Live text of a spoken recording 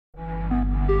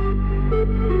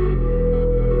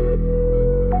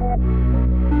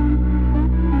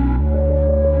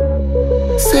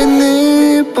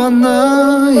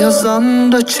bana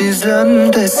yazan da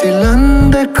çizen de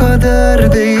silen de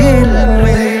kader değil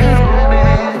mi?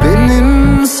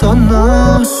 Benim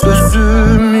sana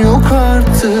sözüm yok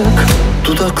artık,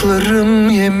 dudaklarım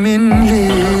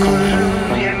yeminli.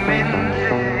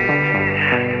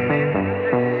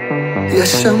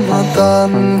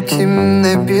 Yaşamadan kim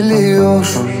ne biliyor,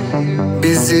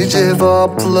 bizi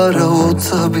cevaplar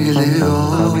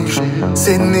avutabiliyor.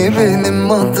 Seni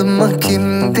benim adıma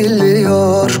kim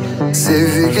diliyor,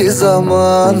 sevgi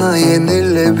zamana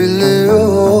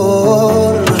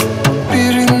yenilebiliyor.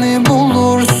 Birini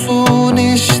bulursun,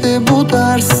 işte bu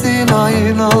dersin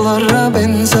aynalara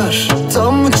benzer.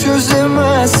 Tam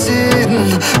çözemezsin,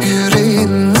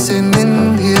 yüreğin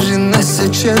senin yerine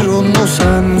seçer, onu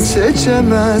sen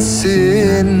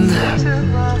seçemezsin.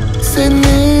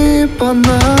 Seni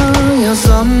bana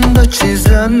yazan da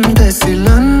çizen de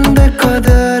silen de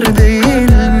kader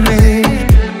değil mi?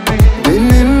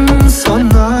 Benim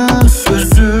sana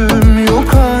sözüm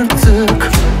yok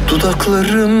artık,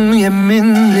 dudaklarım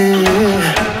yeminli.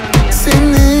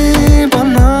 Seni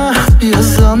bana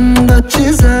yazan da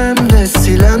çizen de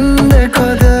silen de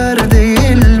kader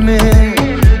değil mi?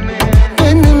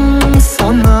 Benim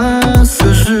sana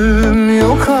sözüm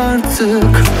yok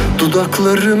artık,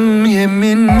 dudaklarım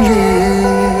yeminli.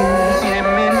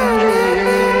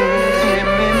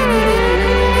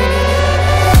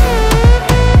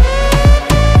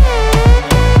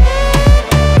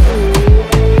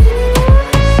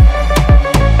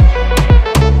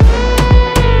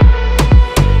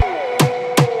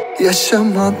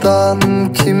 Yaşamadan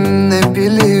kim ne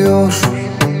biliyor,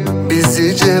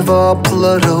 bizi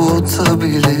cevaplar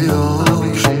avutabiliyor.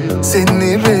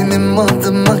 Seni benim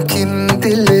adıma kim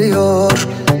diliyor,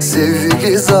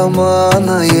 sevgi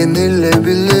zamana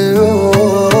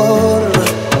yenilebiliyor.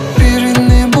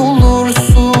 Birini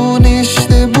bulursun,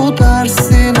 işte bu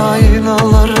dersin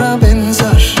aynalara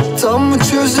benzer. Tam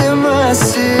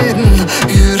çözemezsin,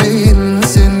 yüreğin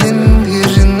senin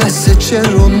yerine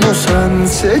seçer, onu sen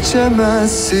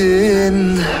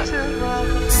seçemezsin.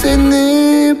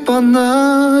 Seni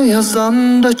bana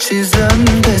yazan da çizen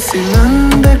de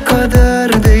silen de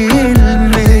kader değil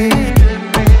mi?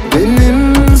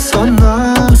 Benim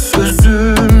sana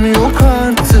sözüm yok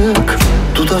artık,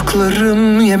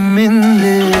 dudaklarım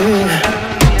yeminli.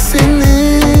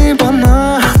 Seni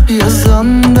bana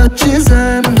yazan da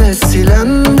çizen de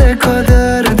silen de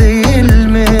kader değil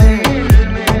mi?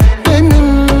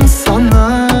 Benim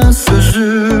sana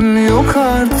sözüm yok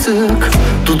artık,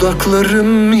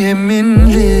 dudaklarım